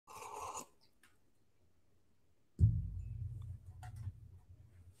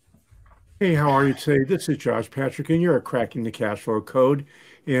Hey, how are you today? This is Josh Patrick, and you're at Cracking the Cash Flow Code.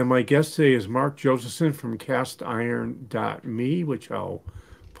 And my guest today is Mark Josephson from castiron.me, which I'll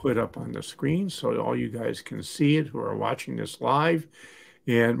put up on the screen so all you guys can see it who are watching this live.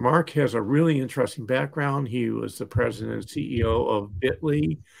 And Mark has a really interesting background. He was the president and CEO of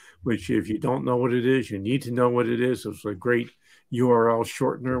Bitly, which, if you don't know what it is, you need to know what it is. It was a great URL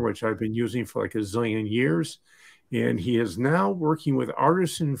shortener, which I've been using for like a zillion years. And he is now working with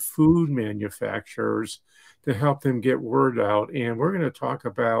artisan food manufacturers to help them get word out. And we're going to talk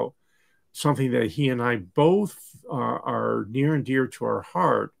about something that he and I both are near and dear to our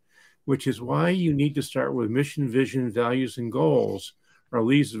heart, which is why you need to start with mission, vision, values, and goals, or at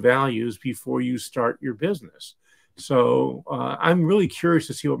least values, before you start your business. So I'm really curious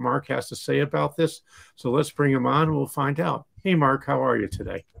to see what Mark has to say about this. So let's bring him on and we'll find out. Hey, Mark, how are you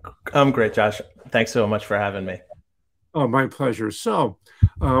today? I'm great, Josh. Thanks so much for having me. Oh, my pleasure. So,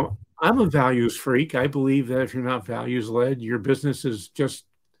 I'm a values freak. I believe that if you're not values led, your business is just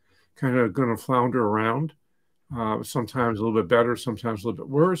kind of going to flounder around. Sometimes a little bit better, sometimes a little bit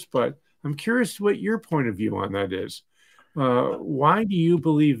worse. But I'm curious what your point of view on that is. Why do you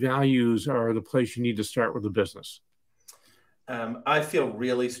believe values are the place you need to start with a business? I feel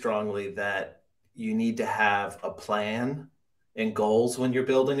really strongly that you need to have a plan and goals when you're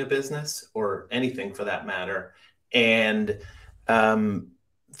building a business or anything for that matter. And um,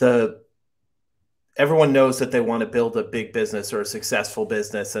 the everyone knows that they want to build a big business or a successful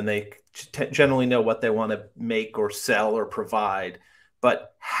business, and they generally know what they want to make or sell or provide,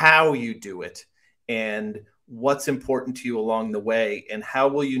 but how you do it and what's important to you along the way, and how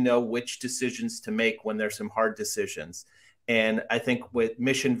will you know which decisions to make when there's some hard decisions. And I think with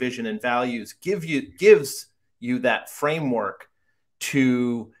mission, vision, and values gives you that framework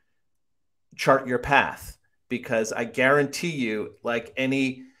to chart your path, because I guarantee you, like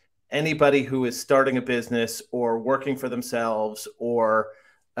anybody who is starting a business or working for themselves or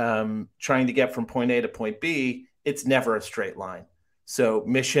trying to get from point A to point B, it's never a straight line. So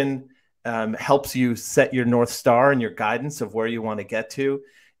mission helps you set your North Star and your guidance of where you want to get to,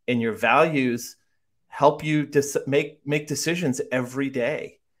 and your values help you make decisions every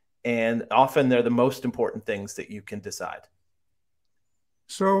day. And often they're the most important things that you can decide.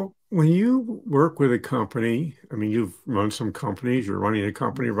 So, when you work with a company, I mean, you've run some companies, you're running a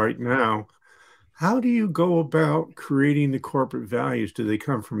company right now. How do you go about creating the corporate values? Do they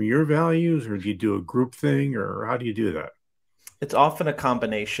come from your values or do you do a group thing or how do you do that? It's often a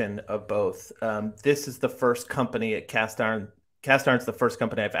combination of both. This is the first company at Castiron. Castiron's the first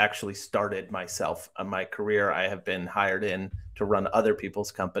company I've actually started myself. On my career, I have been hired in to run other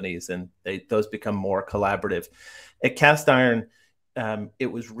people's companies, and those become more collaborative. At Castiron, it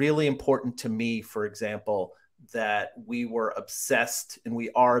was really important to me, for example, that we were obsessed and we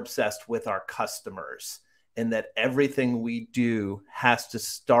are obsessed with our customers, and that everything we do has to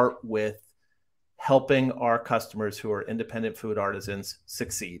start with helping our customers who are independent food artisans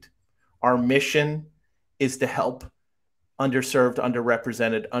succeed. Our mission is to help underserved,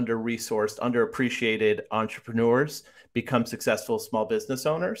 underrepresented, under-resourced, underappreciated entrepreneurs become successful small business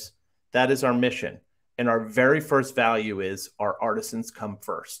owners. That is our mission. And our very first value is our artisans come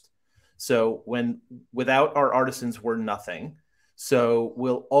first. So without our artisans, we're nothing. So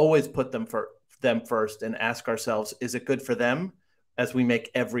we'll always put them first and ask ourselves, is it good for them, as we make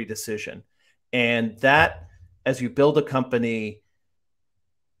every decision? And that, as you build a company,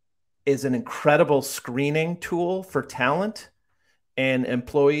 is an incredible screening tool for talent and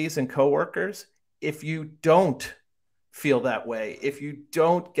employees and coworkers. If you don't feel that way, if you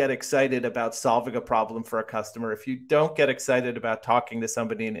don't get excited about solving a problem for a customer, if you don't get excited about talking to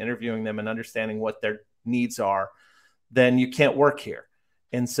somebody and interviewing them and understanding what their needs are, then you can't work here.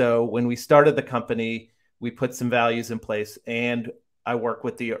 And so when we started the company, we put some values in place, and I work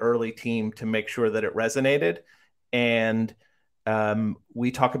with the early team to make sure that it resonated. And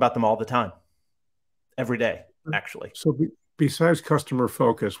we talk about them all the time, every day, actually. So, besides customer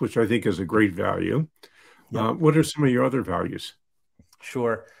focus, which I think is a great value, Yep. what are some of your other values?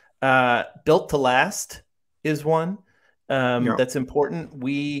 Sure. Built to last is one Yeah. that's important.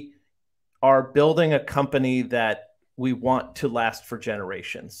 We are building a company that we want to last for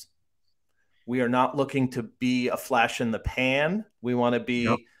generations. We are not looking to be a flash in the pan. We want to Yep.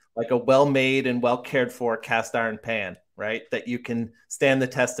 be like a well-made and well-cared-for cast iron pan, right? That you can stand the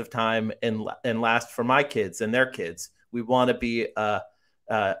test of time and last for my kids and their kids. We want to be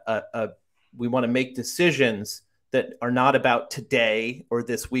we want to make decisions that are not about today or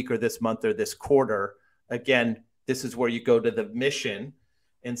this week or this month or this quarter. Again, this is where you go to the mission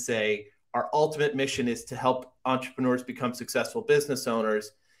and say, our ultimate mission is to help entrepreneurs become successful business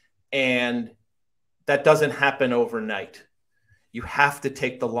owners. And that doesn't happen overnight. You have to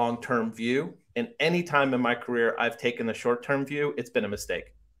take the long-term view. And any time in my career I've taken the short-term view, it's been a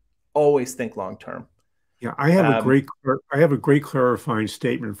mistake. Always think long-term. Yeah, Um, I have a great clarifying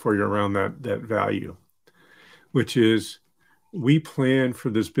statement for you around that value, which is we plan for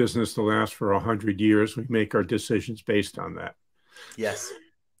this business to last for 100 years. We make our decisions based on that. yes,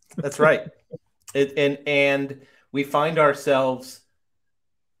 that's right. And we find ourselves,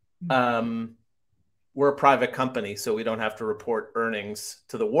 um, we're a private company, so we don't have to report earnings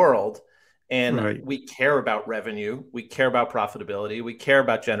to the world. And Right. we care about revenue, we care about profitability, we care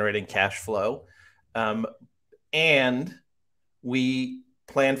about generating cash flow, um, and we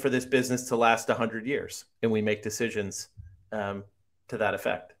plan for this business to last 100 years, and we make decisions um, to that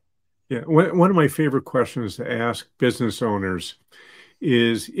effect. Yeah. One of my favorite questions to ask business owners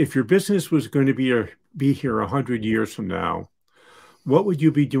is if your business was going to be here 100 years from now, what would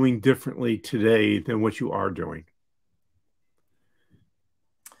you be doing differently today than what you are doing?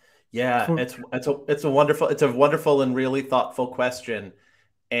 Yeah, For, it's a wonderful and really thoughtful question.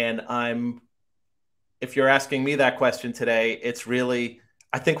 And I'm if you're asking me that question today, it's really,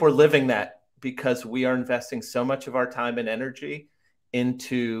 I think we're living that because we are investing so much of our time and energy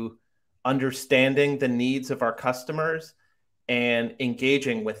into understanding the needs of our customers and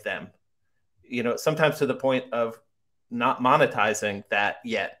engaging with them. Sometimes to the point of not monetizing that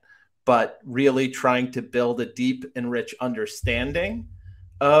yet, but really trying to build a deep and rich understanding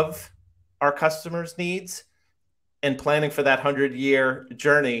of our customers' needs and planning for that 100-year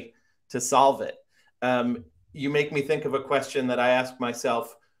journey to solve it. You make me think of a question that I ask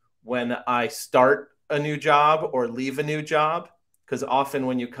myself when I start a new job or leave a new job, because often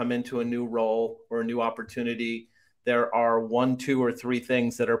when you come into a new role or a new opportunity, there are one, two, or three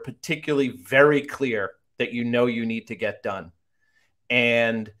things that are particularly very clear that you need to get done.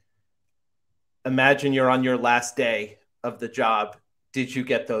 And imagine you're on your last day of the job. Did you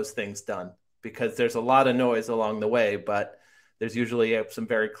get those things done? Because there's a lot of noise along the way, but there's usually some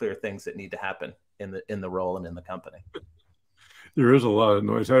very clear things that need to happen in the role and in the company. there is a lot of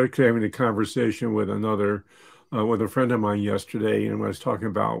noise. I was actually having a conversation with with a friend of mine yesterday, and I was talking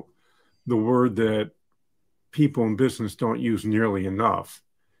about the word that people in business don't use nearly enough,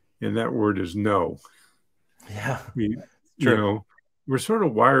 and that word is no. Yeah, We, you true. know, we're sort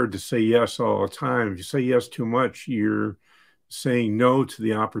of wired to say yes all the time. If you say yes too much, you're saying no to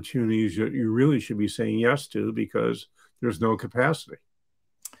the opportunities that you really should be saying yes to because there's no capacity.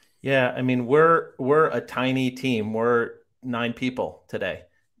 Yeah, I mean we're a tiny team. We're 9 people today,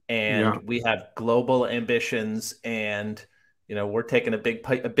 and Yeah. we have global ambitions, and we're taking a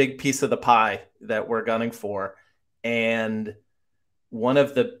big piece of the pie that we're gunning for. And one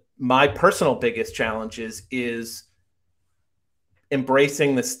of my personal biggest challenges is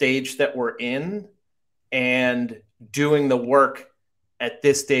embracing the stage that we're in and doing the work at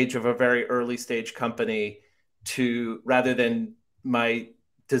this stage of a very early stage company to rather than my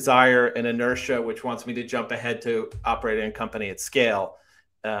desire and inertia, which wants me to jump ahead to operating a company at scale.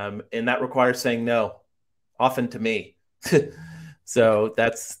 And that requires saying no, often to me. So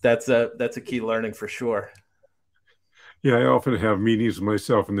that's a key learning for sure. Yeah, I often have meetings with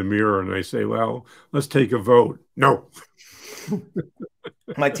myself in the mirror and I say, well, let's take a vote. No.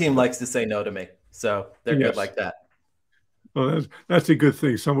 My team likes to say no to me, so they're good Yes. like that. Well, that's a good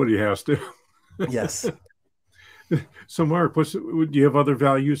thing. Somebody has to. Yes, So, Mark, do you have other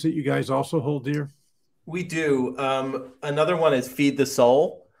values that you guys also hold dear? we do. Another one is feed the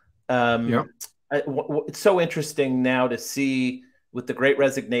soul. Yeah. It's so interesting now to see with the great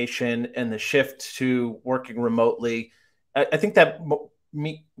resignation and the shift to working remotely. I think that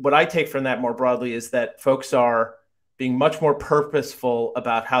what I take from that more broadly is that folks are being much more purposeful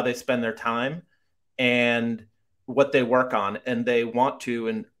about how they spend their time and what they work on. And they want to,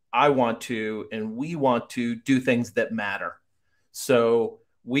 and I want to, and we want to do things that matter. So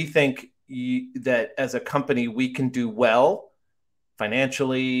we think that as a company, we can do well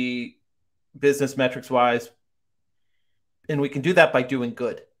financially, business metrics wise, and we can do that by doing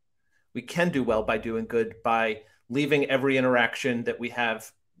good. We can do well by doing good, by leaving every interaction that we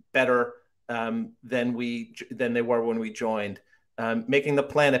have better than they were when we joined, making the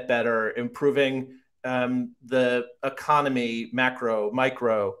planet better, improving the economy, macro,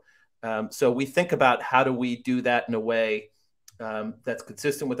 micro. So we think about how do we do that in a way that's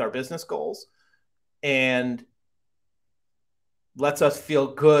consistent with our business goals and lets us feel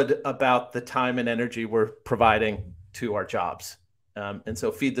good about the time and energy we're providing to our jobs. And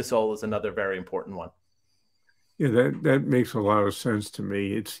so feed the soul is another very important one. Yeah, that makes a lot of sense to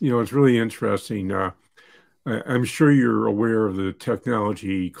me. It's really interesting. I'm sure you're aware of the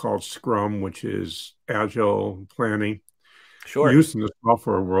technology called Scrum, which is agile planning, Sure. used in the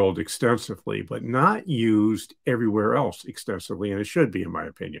software world extensively, but not used everywhere else extensively, and it should be, in my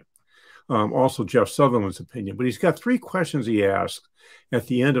opinion. Also, Jeff Sutherland's opinion, but he's got three questions he asks at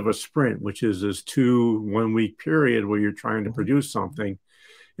the end of a sprint, which is this 1 week period where you're trying to produce something.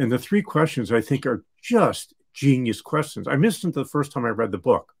 And the three questions I think are just genius questions. I missed them the first time I read the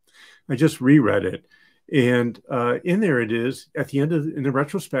book. I just reread it. And in there it is at the end of in the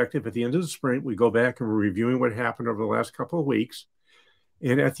retrospective, at the end of the sprint, we go back and we're reviewing what happened over the last couple of weeks.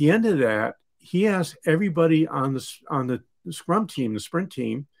 And at the end of that, he asks everybody on the Scrum team, the sprint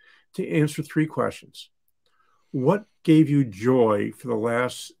team, to answer three questions. What gave you joy for the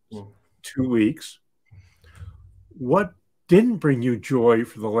last 2 weeks? What didn't bring you joy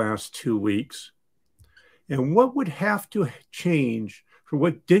for the last 2 weeks? And what would have to change for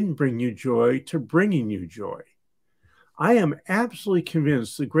what didn't bring you joy to bringing you joy? I am absolutely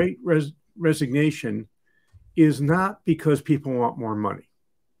convinced the great resignation is not because people want more money.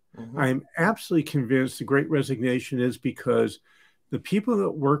 I am absolutely convinced the great resignation is because the people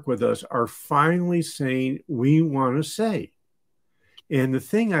that work with us are finally saying, we want to say. And the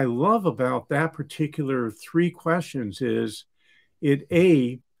thing I love about that particular three questions is it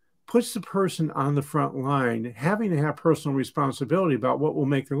puts the person on the front line having to have personal responsibility about what will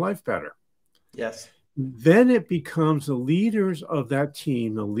make their life better. Yes. Then it becomes the leaders of that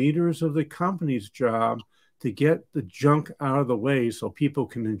team, the leaders of the company's job to get the junk out of the way so people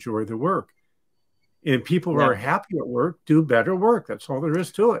can enjoy their work. And people who are happy at work do better work. That's all there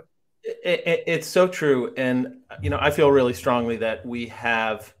is to it. It's so true. And, I feel really strongly that we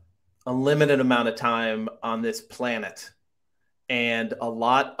have a limited amount of time on this planet and a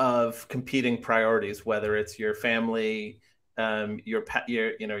lot of competing priorities, whether it's your family, your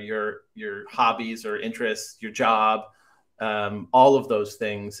hobbies or interests, your job, all of those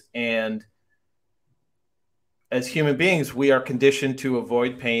things. And as human beings, we are conditioned to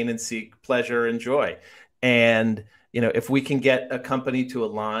avoid pain and seek pleasure and joy. And, if we can get a company to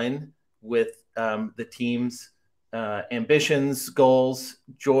align with the team's ambitions, goals,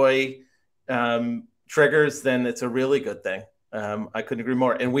 joy, triggers, then it's a really good thing. I couldn't agree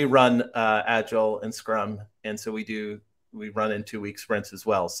more. And we run Agile and Scrum. And so we run in 2 week sprints as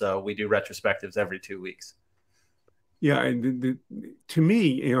well. So we do retrospectives every 2 weeks. Yeah. And to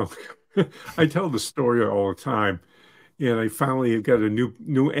me, I tell the story all the time, and I finally have got a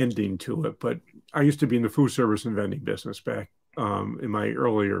new ending to it. But I used to be in the food service and vending business back in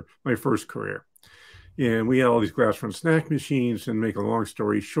my first career. And we had all these glass front snack machines, and make a long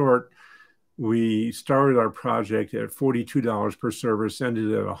story short, we started our project at $42 per service,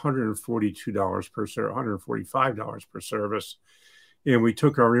 ended at $142 per service, $145 per service. And we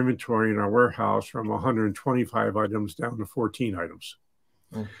took our inventory in our warehouse from 125 items down to 14 items.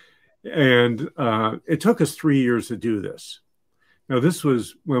 And it took us 3 years to do this. Now, this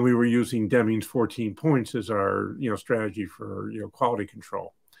was when we were using Deming's 14 points as our strategy for quality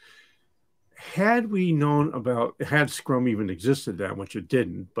control. Had Scrum even existed then, which it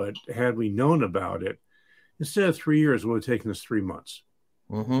didn't, but had we known about it, instead of 3 years, it would have taken us 3 months.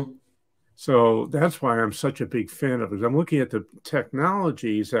 So that's why I'm such a big fan of it. I'm looking at the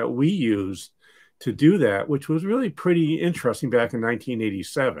technologies that we used to do that, which was really pretty interesting back in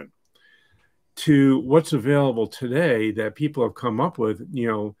 1987, to what's available today that people have come up with,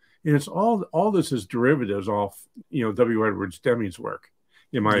 and it's all this is derivatives off, W. Edwards Deming's work,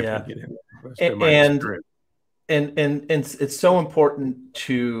 in my opinion. And it's so important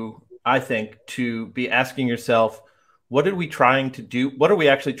I think, to be asking yourself, what are we trying to do? What are we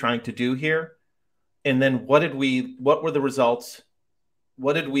actually trying to do here? And then what were the results?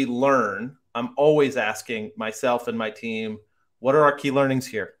 What did we learn? I'm always asking myself and my team, what are our key learnings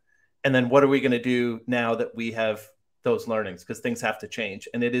here? And then what are we going to do now that we have those learnings? Because things have to change.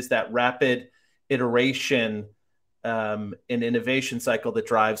 And it is that rapid iteration and innovation cycle that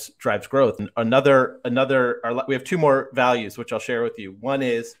drives growth. And we have two more values, which I'll share with you. One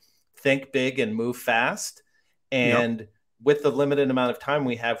is think big and move fast. And with the limited amount of time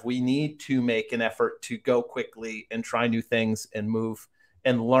we have, we need to make an effort to go quickly and try new things and move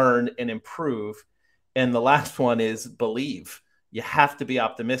and learn and improve. And the last one is believe. You have to be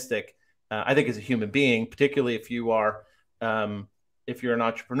optimistic. I think as a human being, particularly if you're an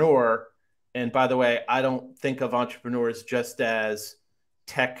entrepreneur. And by the way, I don't think of entrepreneurs just as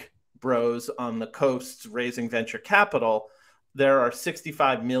tech bros on the coasts raising venture capital. There are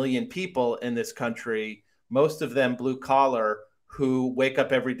 65 million people in this country, most of them blue collar, who wake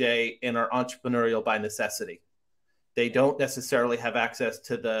up every day and are entrepreneurial by necessity. They don't necessarily have access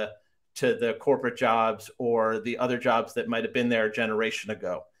to the to the corporate jobs or the other jobs that might have been there a generation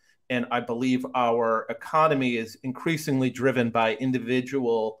ago. And I believe our economy is increasingly driven by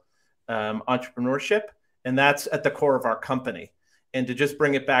individual entrepreneurship, and that's at the core of our company. And to just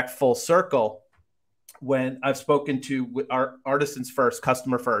bring it back full circle, when I've spoken to our artisans first,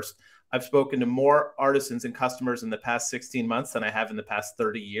 customer first, I've spoken to more artisans and customers in the past 16 months than I have in the past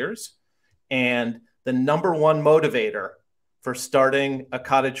 30 years. And the number one motivator for starting a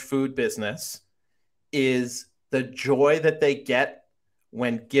cottage food business is the joy that they get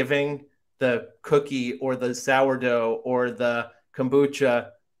when giving the cookie or the sourdough or the kombucha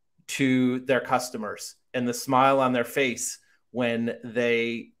to their customers, and the smile on their face when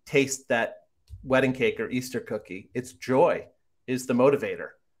they taste that wedding cake or Easter cookie. It's joy is the motivator.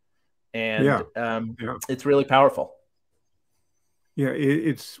 And it's really powerful. Yeah,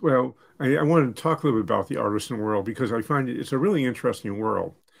 well, I wanted to talk a little bit about the artisan world because I find it's a really interesting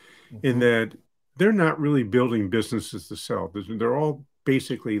world in that they're not really building businesses to sell. They're all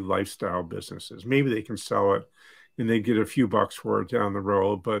basically lifestyle businesses. Maybe they can sell it and they get a few bucks for it down the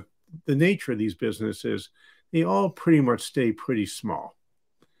road, but the nature of these businesses, they all pretty much stay pretty small.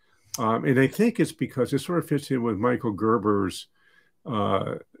 And I think it's because it sort of fits in with Michael Gerber's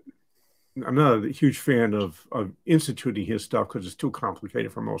I'm not a huge fan of instituting his stuff because it's too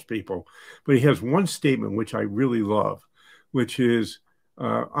complicated for most people. But he has one statement which I really love, which is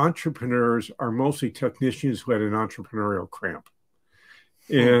entrepreneurs are mostly technicians who had an entrepreneurial cramp.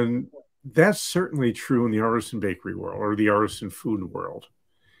 And that's certainly true in the artisan bakery world or the artisan food world,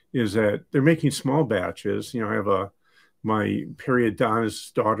 is that they're making small batches. You know, I have my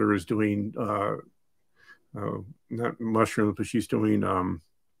periodontists daughter is doing, not mushrooms, but she's doing,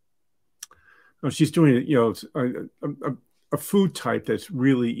 you know, a food type that's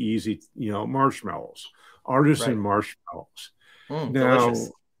really easy, you know, marshmallows, artisan marshmallows. Now,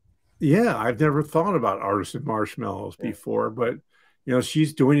 delicious. Yeah, I've never thought about artisan marshmallows before, but, you know,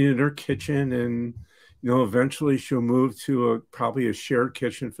 she's doing it in her kitchen and, you know, eventually she'll move to probably a shared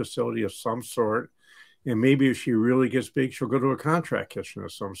kitchen facility of some sort. And maybe if she really gets big, she'll go to a contract kitchen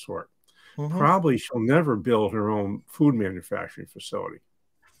of some sort. Probably she'll never build her own food manufacturing facility.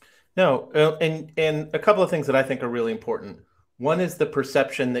 No, and a couple of things that I think are really important. One is the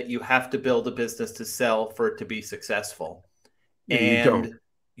perception that you have to build a business to sell for it to be successful. Yeah, And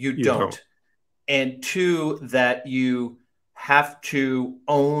you don't. And two, that you have to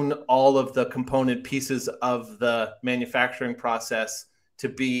own all of the component pieces of the manufacturing process to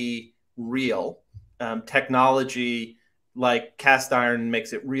be real. Technology like cast iron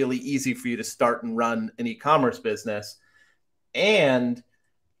makes it really easy for you to start and run an e-commerce business. And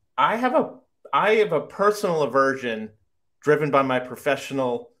I have a personal aversion, driven by my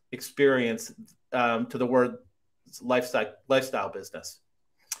professional experience, to the word lifestyle business.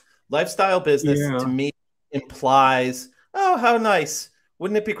 Lifestyle business to me implies, oh, how nice.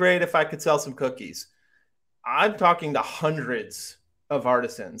 Wouldn't it be great if I could sell some cookies? I'm talking to hundreds of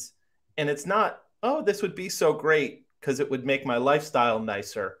artisans, and it's not, oh, this would be so great because it would make my lifestyle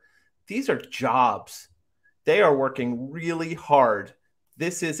nicer. These are jobs. They are working really hard.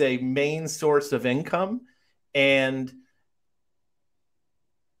 This is a main source of income, and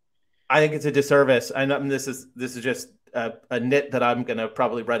I think it's a disservice. I know this is just a nit that I'm going to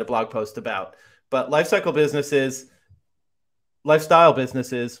probably write a blog post about. But lifestyle businesses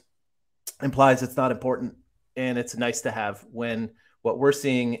implies it's not important, and it's nice to have, when what we're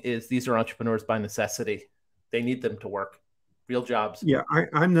seeing is these are entrepreneurs by necessity. They need them to work. Real jobs. Yeah,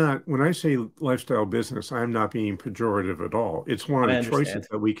 I'm not, when I say lifestyle business, I'm not being pejorative at all. It's one of the choices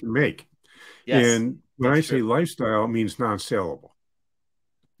that we can make. Yes, and when I say lifestyle, it means non-saleable.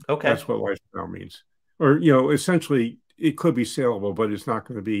 Okay. That's what lifestyle means. Or, you know, essentially it could be saleable, but it's not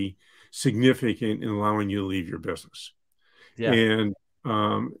going to be significant in allowing you to leave your business. Yeah. And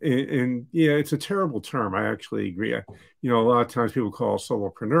yeah, it's a terrible term. I actually agree. You know, a lot of times people call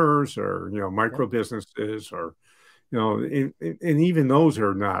solopreneurs or, you know, micro businesses or, you know, and even those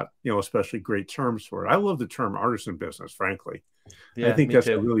are not, you know, especially great terms for it. I love the term artisan business, frankly. Yeah, I think that's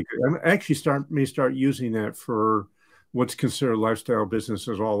a really good. I actually may start using that for what's considered lifestyle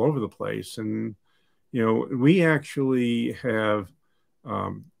businesses all over the place. And, you know, we actually have,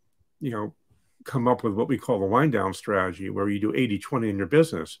 you know, come up with what we call the wind down strategy, where you do 80-20 in your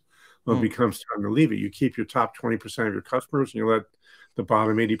business. When it becomes time to leave it, you keep your top 20% of your customers and you let the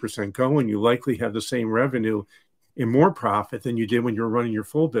bottom 80% go, and you likely have the same revenue and more profit than you did when you were running your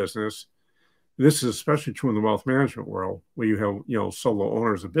full business. This is especially true in the wealth management world, where you have, you know, solo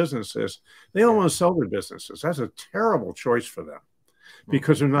owners of businesses. They don't want to sell their businesses. That's a terrible choice for them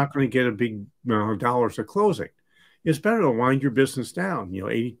because they're not going to get a big amount of dollars at closing. it's better to wind your business down.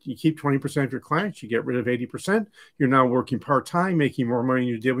 80, you keep 20% of your clients, you get rid of 80%. You're now working part-time, making more money than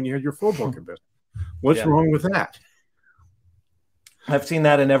you did when you had your full book of business. What's Yeah. wrong with that? I've seen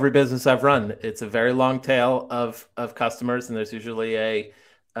that in every business I've run. It's a very long tail of customers, and there's usually a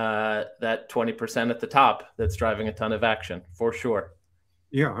that 20% at the top that's driving a ton of action for sure.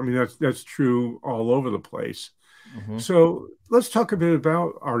 Yeah, I mean that's true all over the place. Mm-hmm. So let's talk a bit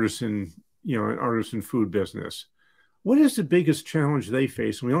about Artisan, an Artisan food business. What is the biggest challenge they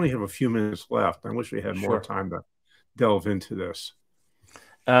face? And we only have a few minutes left. I wish we had more Sure. time to delve into this.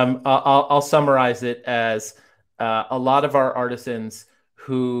 I'll summarize it as a lot of our artisans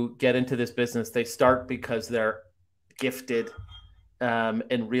who get into this business, they start because they're gifted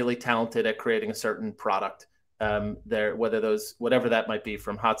and really talented at creating a certain product. Whatever that might be,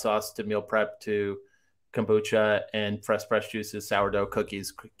 from hot sauce to meal prep to kombucha and fresh pressed juices, sourdough,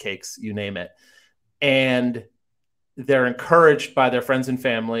 cookies, cakes, you name it. And they're encouraged by their friends and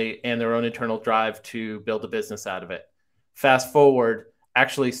family and their own internal drive to build a business out of it. Fast forward,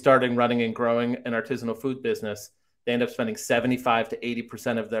 actually starting running and growing an artisanal food business, they end up spending 75 to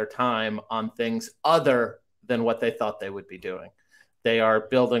 80% of their time on things other than what they thought they would be doing. They are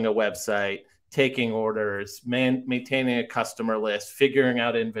building a website, taking orders, maintaining a customer list, figuring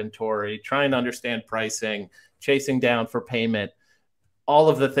out inventory, trying to understand pricing, chasing down for payment, all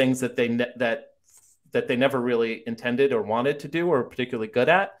of the things that they never really intended or wanted to do or particularly good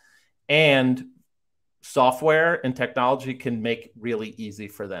at. And software and technology can make really easy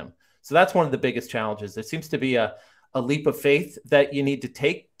for them. So that's one of the biggest challenges. There seems to be a leap of faith that you need to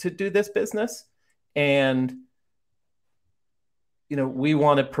take to do this business. And we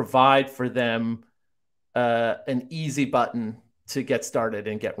want to provide for them an easy button to get started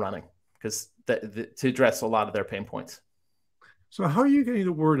and get running, because to address a lot of their pain points. So how are you getting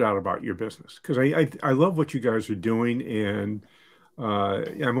the word out about your business? Because I love what you guys are doing, and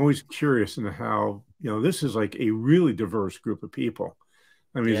I'm always curious in how, this is like a really diverse group of people.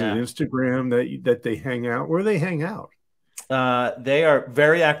 I mean, Yeah. is it Instagram that they hang out? Where do they hang out? They are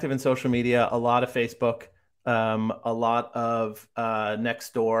very active in social media, a lot of Facebook, a lot of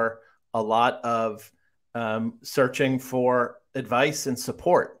Nextdoor, a lot of searching for advice and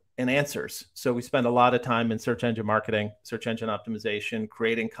support and answers. So we spend a lot of time in search engine marketing, search engine optimization,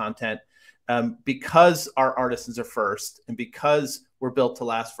 creating content. Because our artisans are first and because we're built to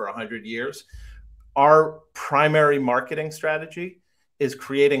last for 100 years, our primary marketing strategy is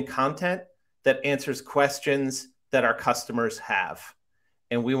creating content that answers questions that our customers have.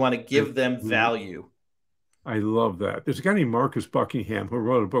 And we want to give them value. I love that. There's a guy named Marcus Buckingham who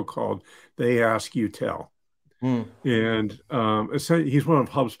wrote a book called They Ask You Tell. And he's one of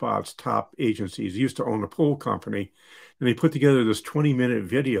HubSpot's top agencies. He used to own a pool company, and he put together this 20-minute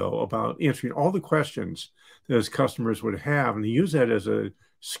video about answering all the questions that his customers would have, and he used that as a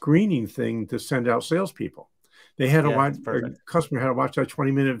screening thing to send out salespeople. They had to watch, a customer had to watch that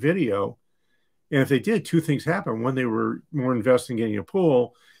 20-minute video, and if they did, two things happened. One, they were more invested in getting a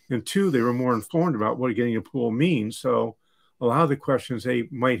pool, and two, they were more informed about what getting a pool means. So a lot of the questions they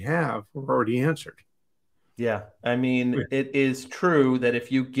might have were already answered. Yeah. I mean, it is true that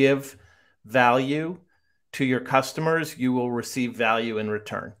if you give value to your customers, you will receive value in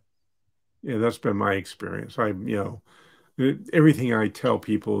return. Yeah, that's been my experience. Everything I tell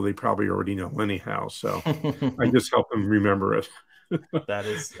people, they probably already know anyhow. So I just help them remember it. That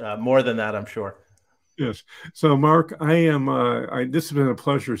is more than that, I'm sure. Yes. So, Mark, this has been a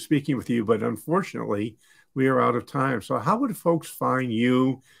pleasure speaking with you, but unfortunately, we are out of time. So how would folks find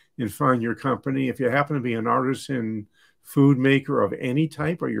you and find your company? If you happen to be an artisan food maker of any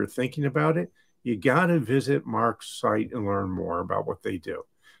type, or you're thinking about it, you got to visit Mark's site and learn more about what they do.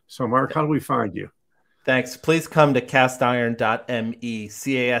 So, Mark, how do we find you? Thanks. Please come to castiron.me,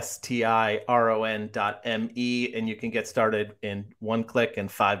 castiron.me, and you can get started in one click in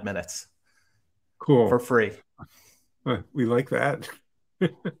 5 minutes. Cool. For free. We like that.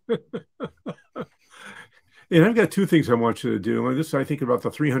 And I've got two things I want you to do. And this, I think, about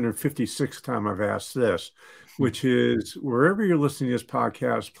the 356th time I've asked this, which is wherever you're listening to this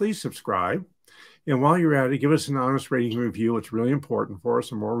podcast, please subscribe. And while you're at it, give us an honest rating and review. It's really important for us.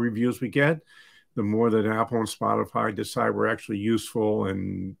 The more reviews we get, the more that Apple and Spotify decide we're actually useful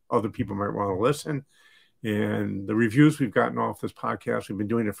and other people might want to listen. And the reviews we've gotten off this podcast, we've been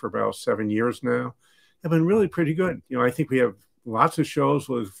doing it for about 7 years now, have been really pretty good. I think we have lots of shows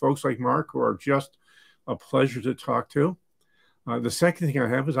with folks like Mark who are just a pleasure to talk to. The second thing I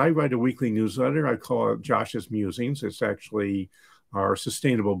have is I write a weekly newsletter. I call it Josh's Musings. It's actually our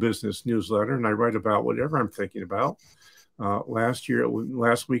sustainable business newsletter, and I write about whatever I'm thinking about. Last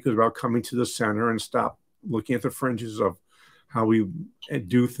week was about coming to the center and stop looking at the fringes of how we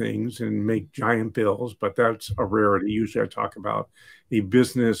do things and make giant bills, but that's a rarity. Usually I talk about a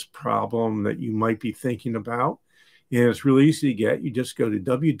business problem that you might be thinking about. And it's really easy to get. You just go to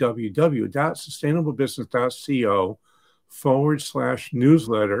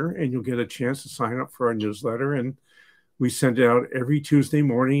www.sustainablebusiness.co/newsletter, and you'll get a chance to sign up for our newsletter. And we send it out every Tuesday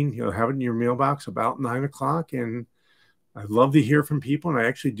morning. You'll have it in your mailbox about 9 o'clock. And I love to hear from people, and I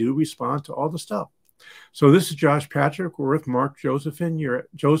actually do respond to all the stuff. So this is Josh Patrick. We're with Mark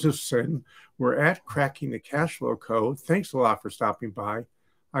Josephson. We're at Cracking the Cash Flow Code. Thanks a lot for stopping by.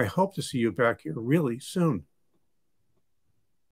 I hope to see you back here really soon.